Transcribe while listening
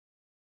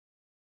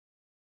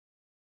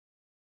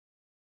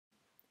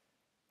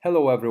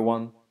Hello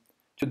everyone.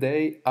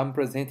 Today I'm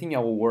presenting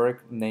our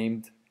work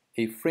named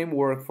A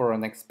Framework for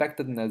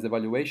Unexpectedness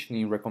Evaluation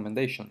in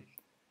Recommendation.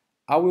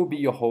 I will be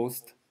your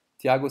host,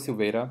 Thiago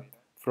Silveira,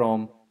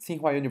 from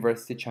Tsinghua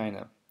University,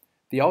 China.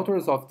 The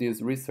authors of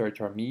this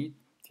research are me,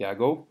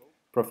 Thiago,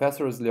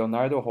 Professors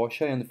Leonardo,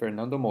 Rocha and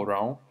Fernando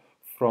Mourão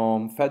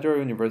from Federal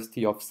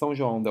University of São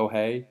João del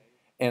Rei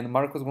and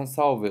Marcos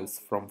Gonçalves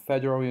from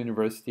Federal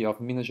University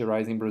of Minas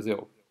Gerais in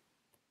Brazil.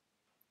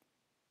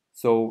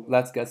 So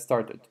let's get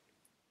started.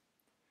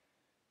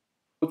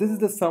 So this is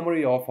the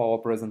summary of our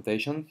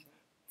presentation.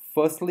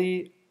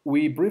 Firstly,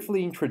 we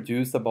briefly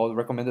introduced about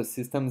recommended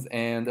systems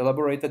and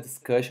elaborate a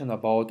discussion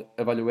about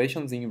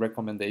evaluations in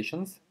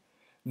recommendations.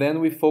 Then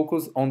we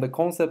focus on the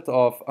concept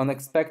of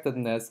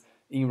unexpectedness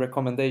in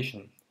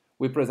recommendation.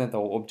 We present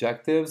our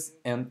objectives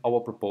and our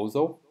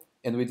proposal,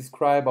 and we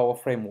describe our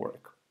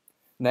framework.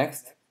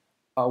 Next,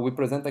 we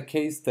present a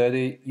case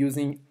study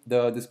using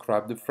the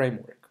described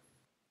framework.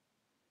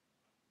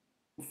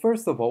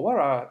 First of all, what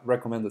are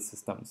recommended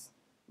systems?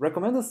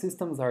 Recommended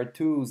systems are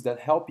tools that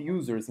help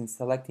users in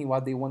selecting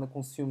what they want to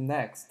consume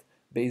next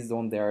based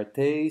on their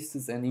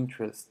tastes and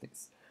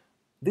interests.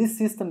 These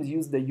systems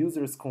use the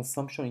user's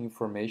consumption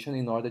information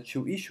in order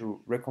to issue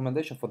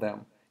recommendation for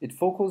them. It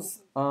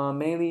focuses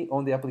mainly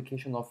on the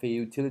application of a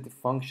utility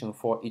function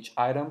for each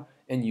item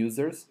and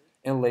users,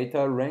 and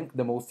later rank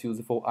the most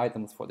useful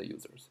items for the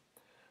users.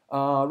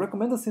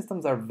 Recommended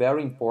systems are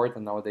very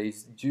important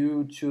nowadays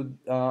due to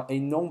a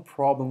known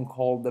problem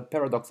called the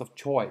paradox of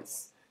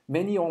choice.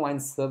 Many online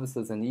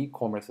services and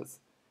e-commerces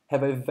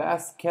have a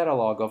vast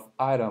catalog of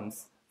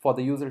items for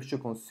the users to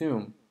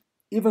consume.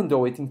 Even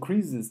though it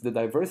increases the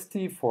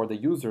diversity for the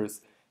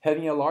users,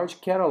 having a large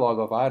catalog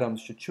of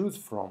items to choose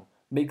from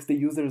makes the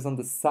users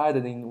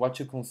undecided in what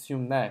to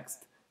consume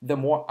next. The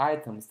more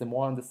items, the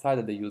more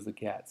undecided the user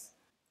gets.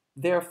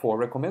 Therefore,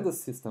 recommended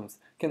systems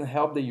can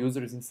help the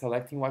users in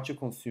selecting what to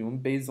consume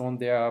based on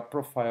their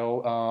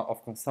profile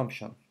of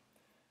consumption.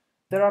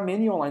 There are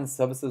many online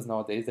services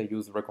nowadays that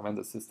use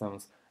recommended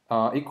systems.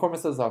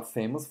 E-commerces are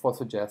famous for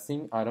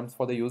suggesting items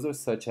for the users,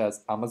 such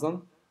as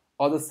Amazon.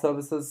 Other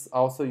services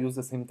also use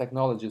the same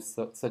technologies,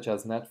 such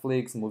as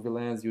Netflix,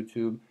 Movielens,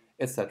 YouTube,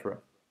 etc.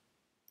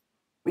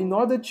 In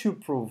order to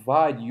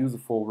provide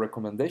useful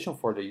recommendation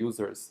for the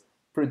users,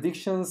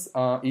 predictions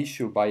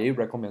issued by a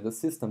recommended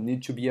system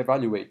need to be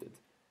evaluated.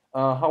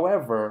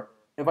 However,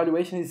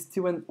 evaluation is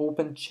still an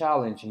open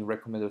challenge in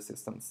recommended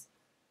systems.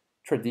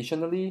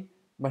 Traditionally,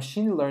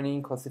 machine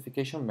learning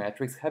classification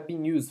metrics have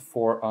been used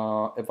for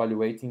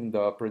evaluating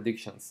the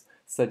predictions,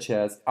 such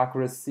as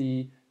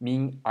accuracy,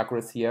 mean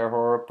accuracy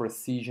error,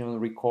 precision,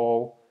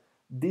 recall.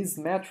 These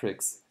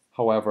metrics,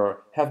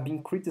 however, have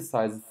been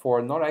criticized for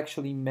not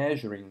actually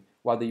measuring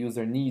what the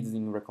user needs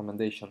in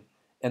recommendation,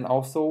 and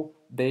also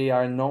they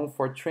are known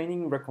for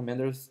training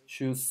recommenders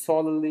to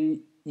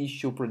solely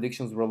issue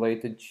predictions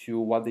related to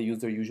what the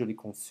user usually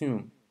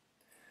consumes.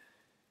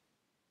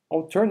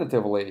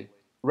 Alternatively,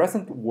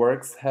 recent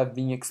works have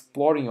been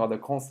exploring other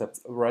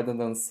concepts rather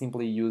than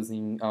simply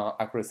using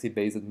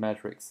accuracy-based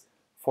metrics.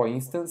 For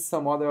instance,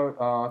 some other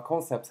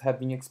concepts have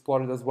been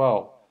explored as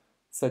well,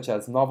 such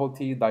as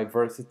novelty,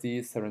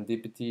 diversity,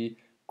 serendipity,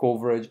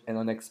 coverage, and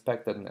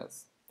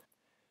unexpectedness.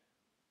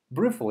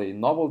 Briefly,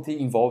 novelty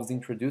involves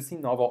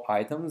introducing novel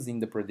items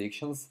in the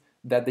predictions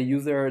that the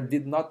user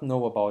did not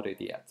know about it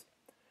yet.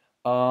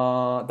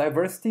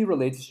 Diversity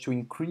relates to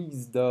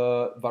increase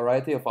the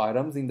variety of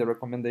items in the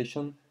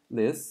recommendation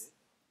lists,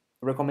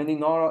 recommending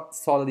not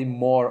solely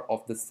more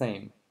of the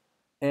same.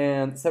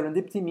 And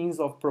serendipity means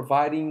of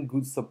providing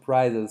good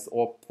surprises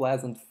or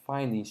pleasant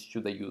findings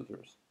to the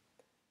users.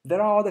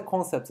 There are other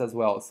concepts as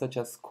well, such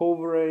as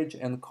coverage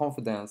and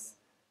confidence,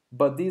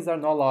 but these are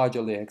not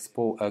largely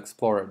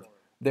explored.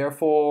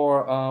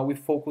 Therefore, we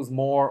focus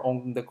more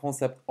on the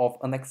concept of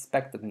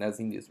unexpectedness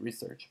in this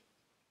research.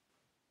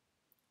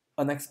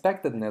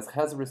 Unexpectedness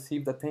has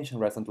received attention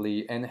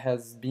recently and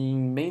has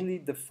been mainly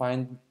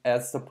defined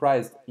as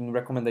surprise in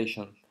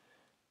recommendation.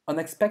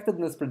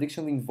 Unexpectedness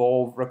predictions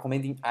involve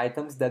recommending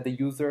items that the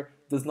user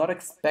does not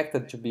expect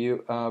it to be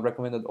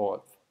recommended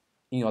of.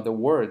 In other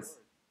words,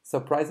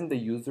 surprising the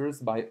users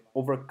by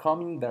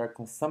overcoming their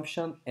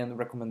consumption and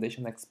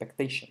recommendation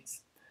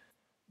expectations.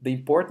 The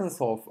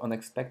importance of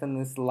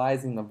unexpectedness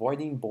lies in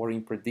avoiding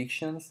boring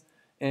predictions,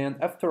 and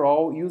after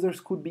all, users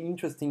could be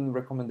interested in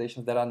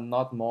recommendations that are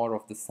not more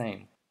of the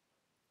same.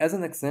 As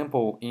an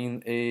example,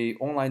 in an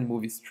online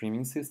movie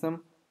streaming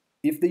system,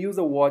 if the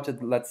user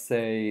watched, let's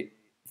say,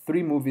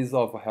 3 movies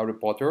of Harry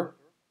Potter,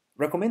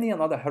 recommending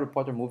another Harry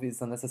Potter movie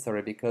is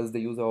unnecessary because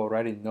the user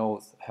already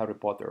knows Harry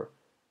Potter.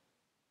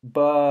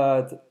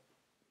 But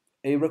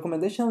a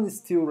recommendation is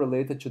still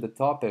related to the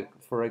topic.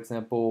 For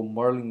example,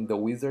 Merlin the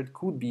Wizard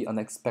could be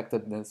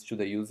unexpectedness to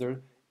the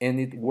user and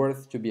it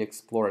worth to be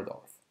explored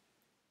of.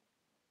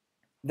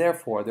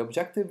 Therefore, the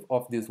objective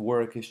of this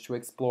work is to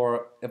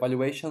explore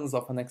evaluations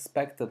of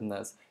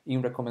unexpectedness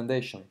in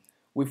recommendation.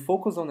 We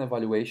focus on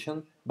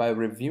evaluation by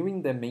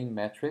reviewing the main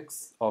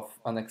metrics of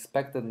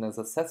unexpectedness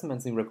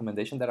assessments in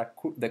recommendation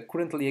that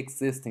currently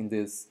exist in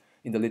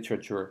the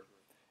literature.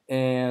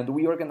 And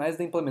we organize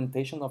the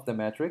implementation of the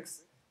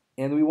metrics,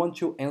 and we want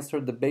to answer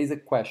the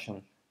basic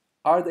question: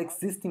 are the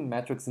existing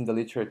metrics in the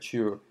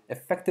literature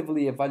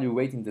effectively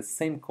evaluating the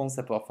same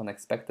concept of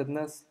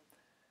unexpectedness?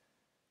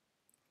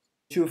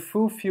 To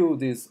fulfill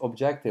this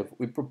objective,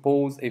 we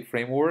propose a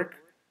framework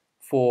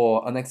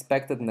for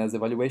unexpectedness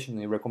evaluation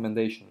and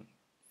recommendation.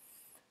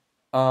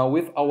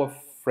 With our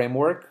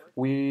framework,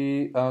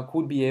 we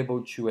could be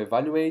able to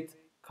evaluate,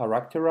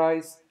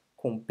 characterize,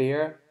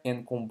 compare,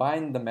 and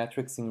combine the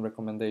metrics in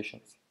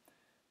recommendations.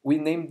 We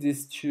named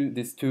these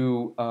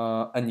two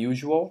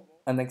unusual,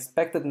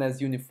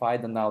 unexpectedness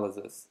unified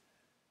analysis,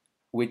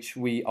 which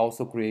we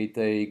also create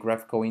a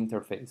graphical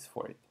interface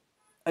for it.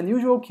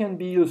 Unusual can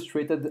be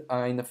illustrated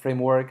in a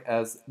framework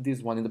as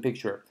this one in the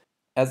picture.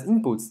 As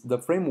inputs, the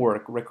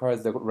framework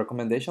requires the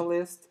recommendation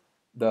list,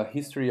 the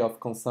history of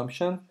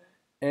consumption,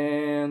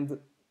 and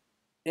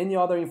any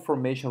other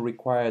information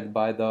required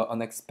by the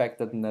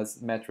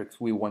unexpectedness metrics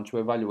we want to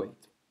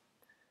evaluate.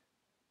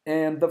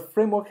 And the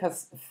framework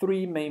has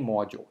three main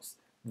modules: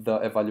 the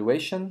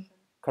evaluation,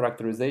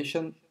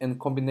 characterization, and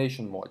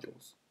combination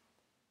modules.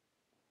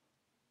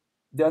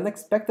 The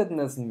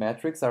unexpectedness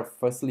metrics are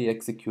firstly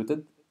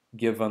executed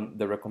given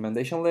the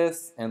recommendation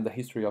list and the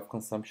history of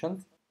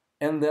consumption.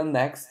 And then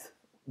next,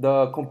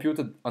 the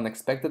computed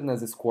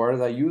unexpectedness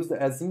scores are used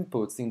as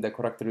inputs in the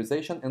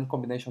characterization and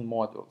combination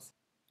modules.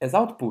 As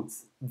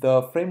outputs,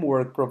 the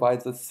framework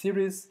provides a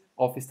series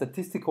of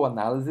statistical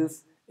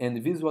analyses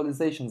and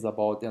visualizations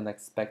about the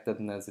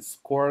unexpectedness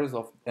scores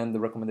and the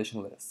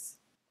recommendation lists.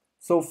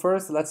 So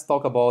first, let's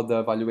talk about the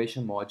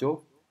evaluation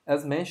module.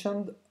 As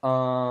mentioned,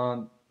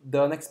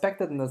 the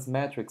unexpectedness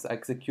metrics are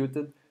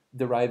executed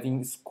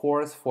deriving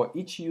scores for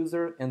each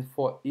user and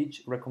for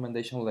each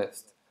recommendation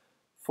list.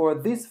 For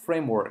this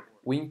framework,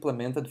 we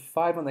implemented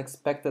 5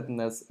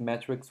 unexpectedness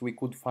metrics we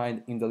could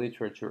find in the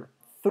literature.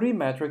 3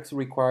 metrics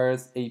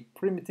requires a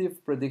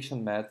primitive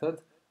prediction method,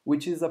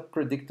 which is a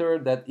predictor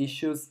that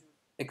issues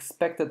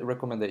expected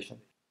recommendation.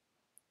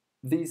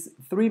 These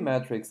 3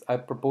 metrics are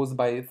proposed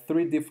by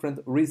 3 different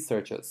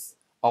researchers,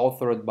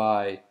 authored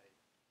by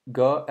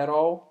Ga et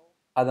al.,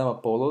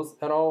 Adamopoulos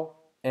et al.,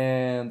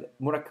 and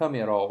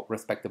Murakami et al.,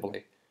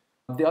 respectively.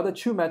 The other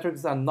 2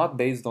 metrics are not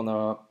based on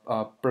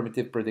a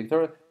primitive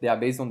predictor, they are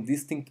based on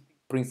distinct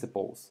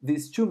principles.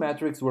 These 2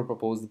 metrics were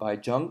proposed by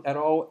Jung et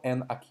al.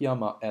 And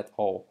Akiyama et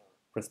al.,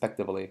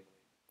 respectively.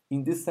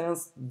 In this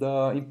sense,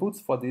 the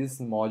inputs for this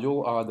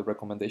module are the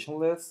recommendation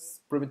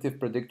lists, primitive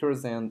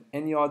predictors, and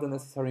any other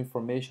necessary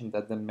information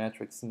that the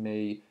metrics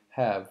may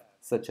have,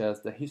 such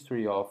as the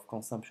history of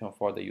consumption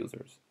for the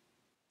users.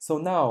 So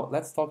now,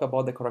 let's talk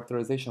about the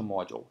characterization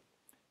module.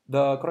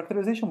 The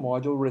characterization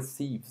module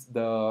receives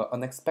the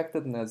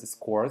unexpectedness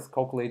scores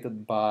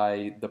calculated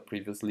by the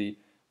previously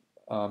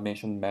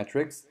mentioned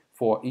metrics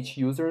for each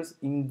user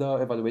in the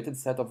evaluated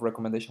set of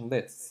recommendation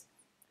lists.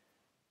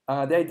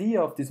 The idea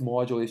of this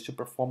module is to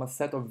perform a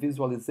set of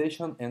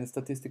visualization and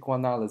statistical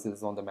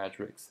analysis on the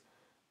metrics.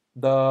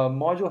 The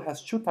module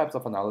has 2 types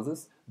of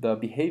analysis: the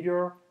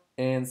behavior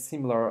and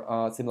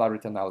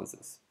similarity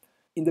analysis.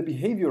 In the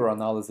behavioral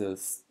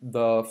analysis,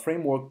 the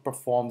framework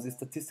performs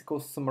statistical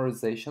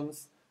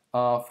summarizations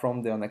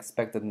from the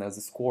unexpectedness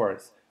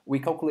scores. We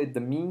calculate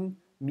the mean,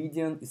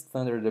 median,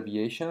 standard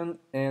deviation,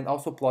 and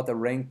also plot a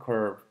rank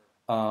curve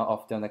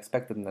of the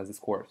unexpectedness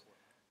scores.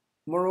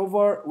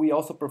 Moreover, we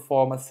also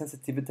perform a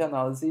sensitivity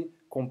analysis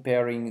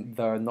comparing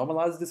the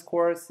normalized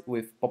scores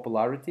with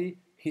popularity,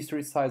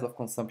 history size of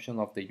consumption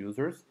of the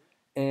users,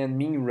 and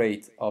mean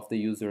rate of the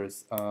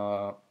users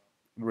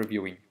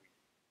reviewing.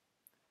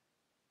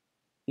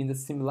 In the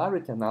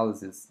similarity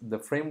analysis, the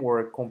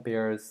framework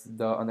compares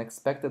the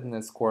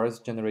unexpectedness scores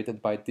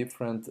generated by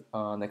different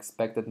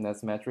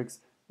unexpectedness metrics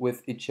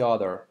with each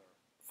other.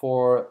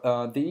 For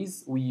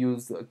these, we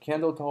use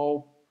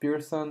Kendall,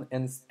 Pearson,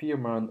 and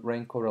Spearman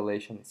rank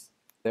correlations.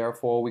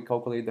 Therefore, we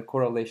calculate the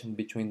correlation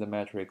between the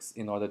metrics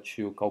in order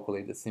to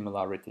calculate the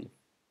similarity.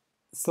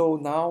 So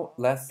now,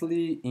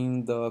 lastly,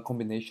 in the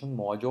combination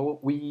module,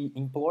 we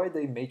employ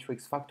the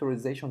matrix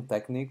factorization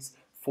techniques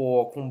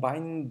for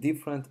combining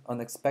different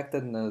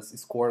unexpectedness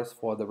scores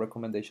for the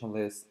recommendation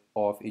list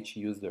of each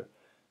user.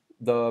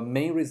 The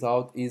main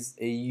result is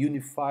a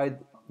unified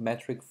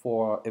metric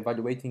for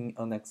evaluating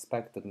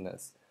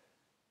unexpectedness.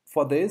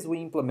 For this, we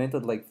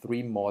implemented like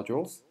 3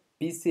 modules: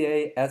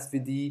 PCA,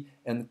 SVD,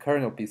 and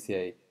kernel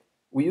PCA.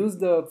 We used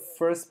the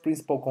first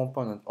principal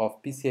component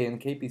of PCA and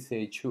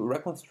KPCA to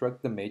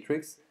reconstruct the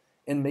matrix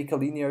and make a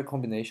linear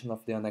combination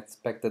of the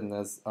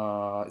unexpectedness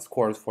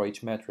scores for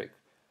each metric,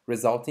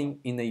 resulting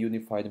in a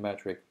unified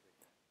metric.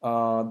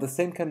 The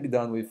same can be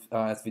done with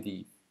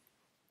SVD.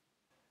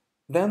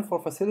 Then,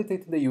 for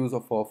facilitating the use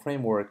of our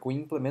framework, we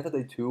implemented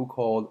a tool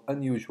called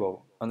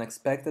Unusual,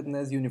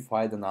 Unexpectedness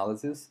Unified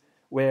Analysis,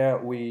 where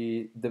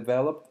we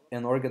developed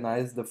and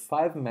organized the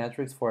 5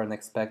 metrics for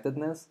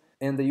unexpectedness,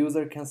 and the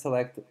user can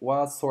select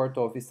what sort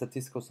of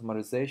statistical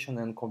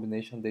summarization and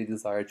combination they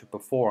desire to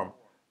perform.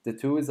 The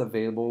tool is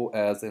available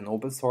as an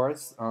open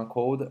source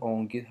code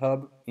on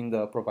GitHub in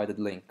the provided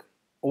link.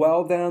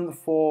 Well, then,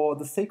 for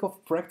the sake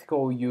of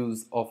practical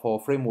use of our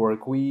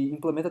framework, we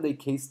implemented a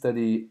case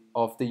study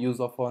of the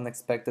use of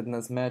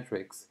unexpectedness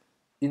metrics.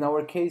 In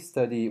our case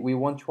study, we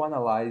want to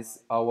analyze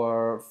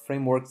our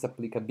framework's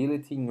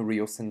applicability in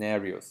real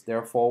scenarios.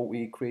 Therefore,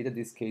 we created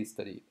this case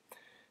study.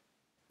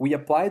 We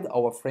applied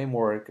our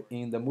framework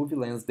in the movie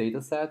lens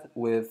dataset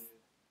with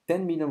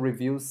 10 million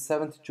reviews,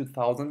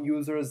 72,000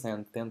 users,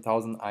 and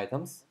 10,000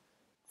 items.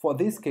 For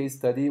this case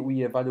study,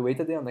 we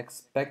evaluated the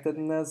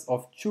unexpectedness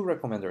of two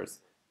recommenders,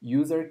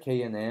 user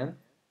KNN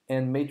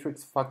and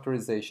matrix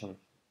factorization,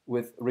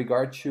 with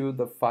regard to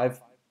the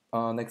 5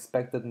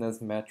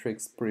 unexpectedness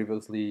metrics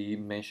previously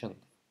mentioned.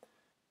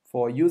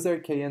 For user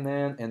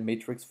KNN and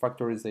matrix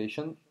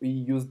factorization, we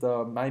used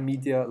the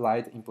MyMedia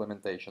Lite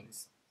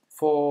implementations.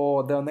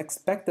 For the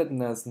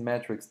unexpectedness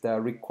metrics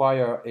that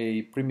require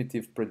a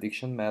primitive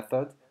prediction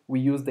method, we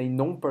used a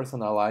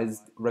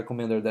non-personalized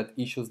recommender that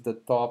issues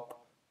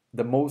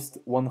the most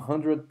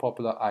 100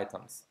 popular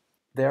items.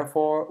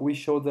 Therefore, we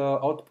show the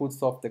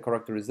outputs of the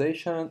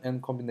characterization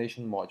and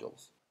combination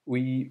modules.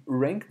 We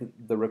ranked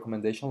the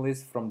recommendation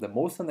list from the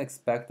most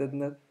unexpected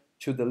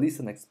to the least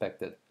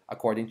unexpected,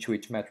 according to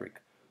each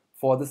metric.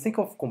 For the sake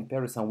of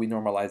comparison, we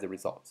normalize the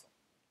results.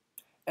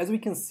 As we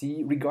can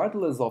see,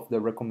 regardless of the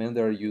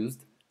recommender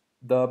used,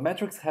 the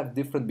metrics have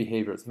different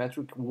behaviors.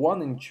 Metric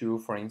 1 and 2,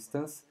 for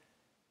instance,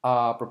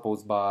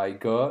 proposed by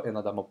G and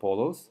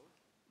Adamopoulos,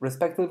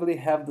 respectively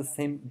have the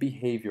same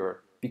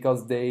behavior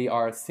because they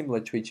are similar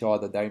to each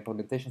other, their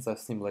implementations are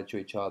similar to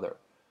each other.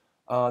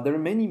 The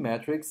remaining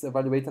metrics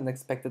evaluate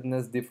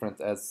unexpectedness different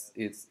as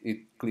it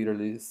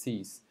clearly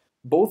sees.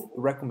 Both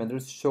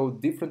recommenders show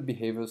different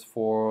behaviors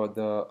for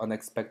the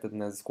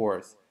unexpectedness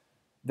scores.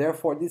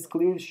 Therefore, this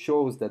clearly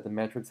shows that the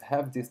metrics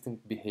have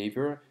distinct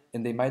behavior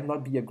and they might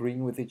not be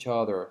agreeing with each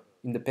other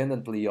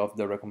independently of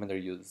the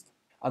recommender used.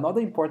 Another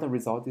important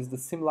result is the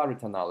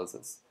similarity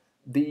analysis.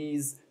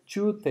 These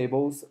two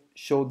tables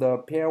show the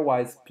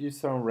pairwise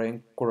Pearson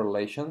rank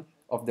correlation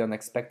of the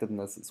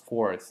unexpectedness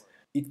scores.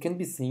 It can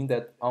be seen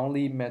that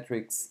only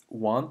metrics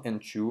 1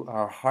 and 2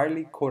 are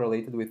highly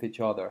correlated with each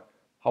other.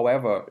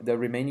 However, the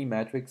remaining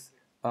metrics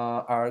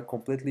are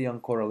completely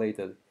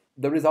uncorrelated.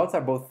 The results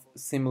are both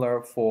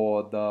similar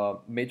for the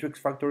matrix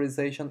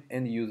factorization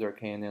and user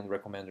KNN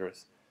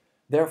recommenders.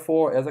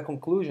 Therefore, as a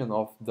conclusion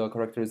of the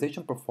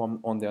characterization performed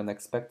on the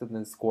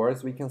unexpectedness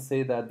scores, we can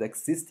say that the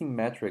existing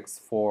metrics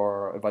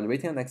for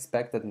evaluating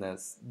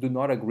unexpectedness do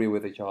not agree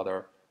with each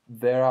other.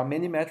 There are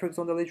many metrics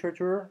on the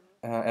literature,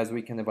 as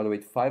we can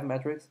evaluate 5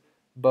 metrics,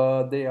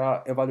 but they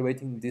are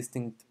evaluating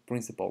distinct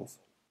principles.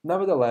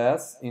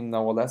 Nevertheless, in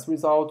our last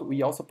result,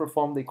 we also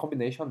performed a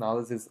combination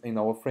analysis in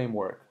our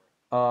framework.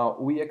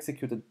 We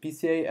executed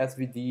PCA,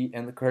 SVD,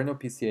 and kernel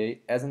PCA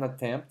as an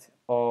attempt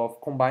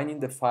of combining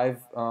the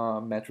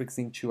 5 metrics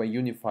into a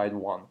unified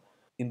one.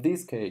 In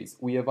this case,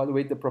 we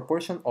evaluate the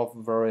proportion of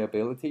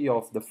variability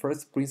of the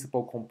first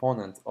principal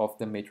component of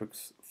the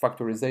matrix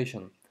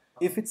factorization.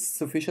 If it's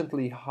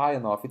sufficiently high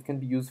enough, it can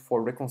be used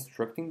for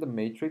reconstructing the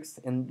matrix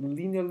and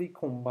linearly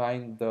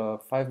combine the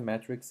 5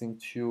 metrics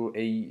into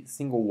a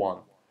single one.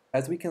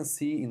 As we can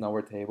see in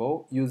our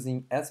table,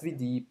 using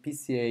SVD,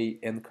 PCA,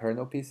 and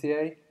kernel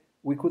PCA,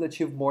 we could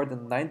achieve more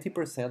than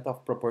 90%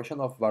 of proportion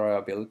of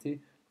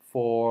variability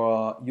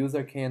for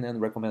user KNN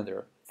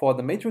recommender. For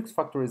the matrix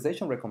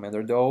factorization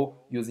recommender, though,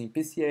 using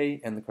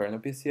PCA and kernel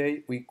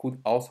PCA, we could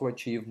also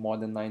achieve more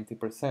than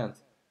 90%.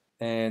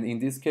 And in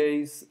this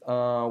case,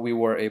 we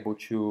were able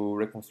to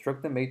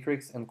reconstruct the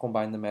matrix and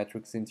combine the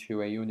metrics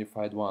into a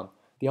unified one.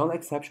 The only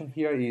exception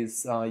here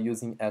is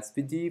using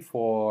SVD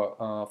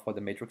for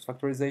the matrix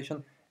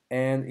factorization,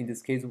 and in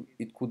this case,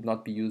 it could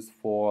not be used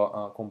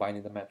for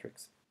combining the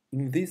metrics.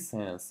 In this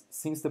sense,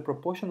 since the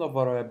proportion of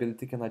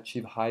variability can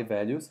achieve high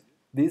values,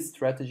 this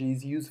strategy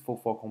is useful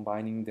for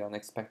combining the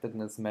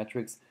unexpectedness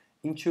metrics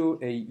into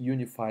a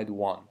unified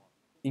one.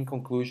 In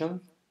conclusion,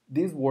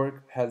 this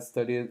work has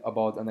studied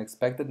about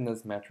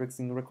unexpectedness metrics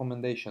in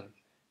recommendation.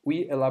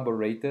 We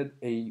elaborated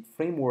a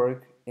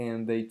framework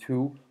and a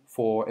tool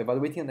for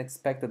evaluating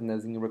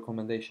unexpectedness in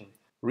recommendation.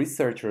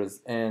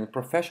 Researchers and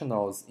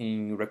professionals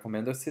in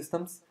recommender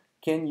systems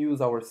can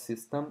use our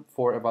system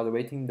for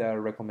evaluating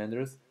their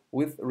recommenders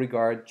with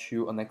regard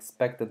to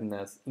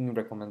unexpectedness in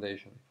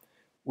recommendation.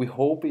 We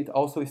hope it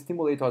also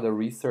stimulates other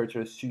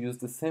researchers to use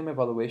the same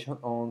evaluation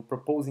on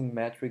proposing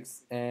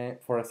metrics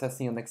for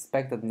assessing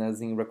unexpectedness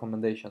in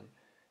recommendation.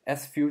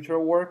 As future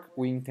work,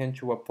 we intend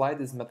to apply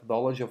this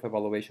methodology of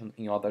evaluation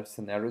in other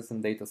scenarios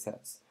and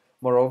datasets.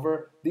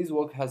 Moreover, this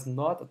work has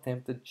not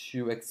attempted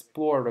to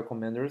explore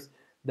recommenders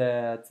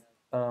that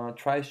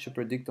tries to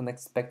predict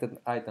unexpected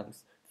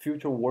items.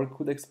 Future work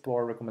could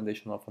explore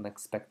recommendation of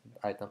unexpected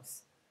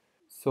items.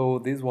 So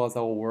this was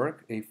our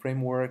work, a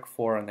framework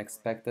for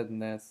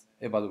unexpectedness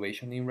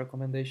evaluation in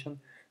recommendation.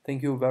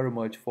 Thank you very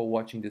much for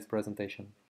watching this presentation.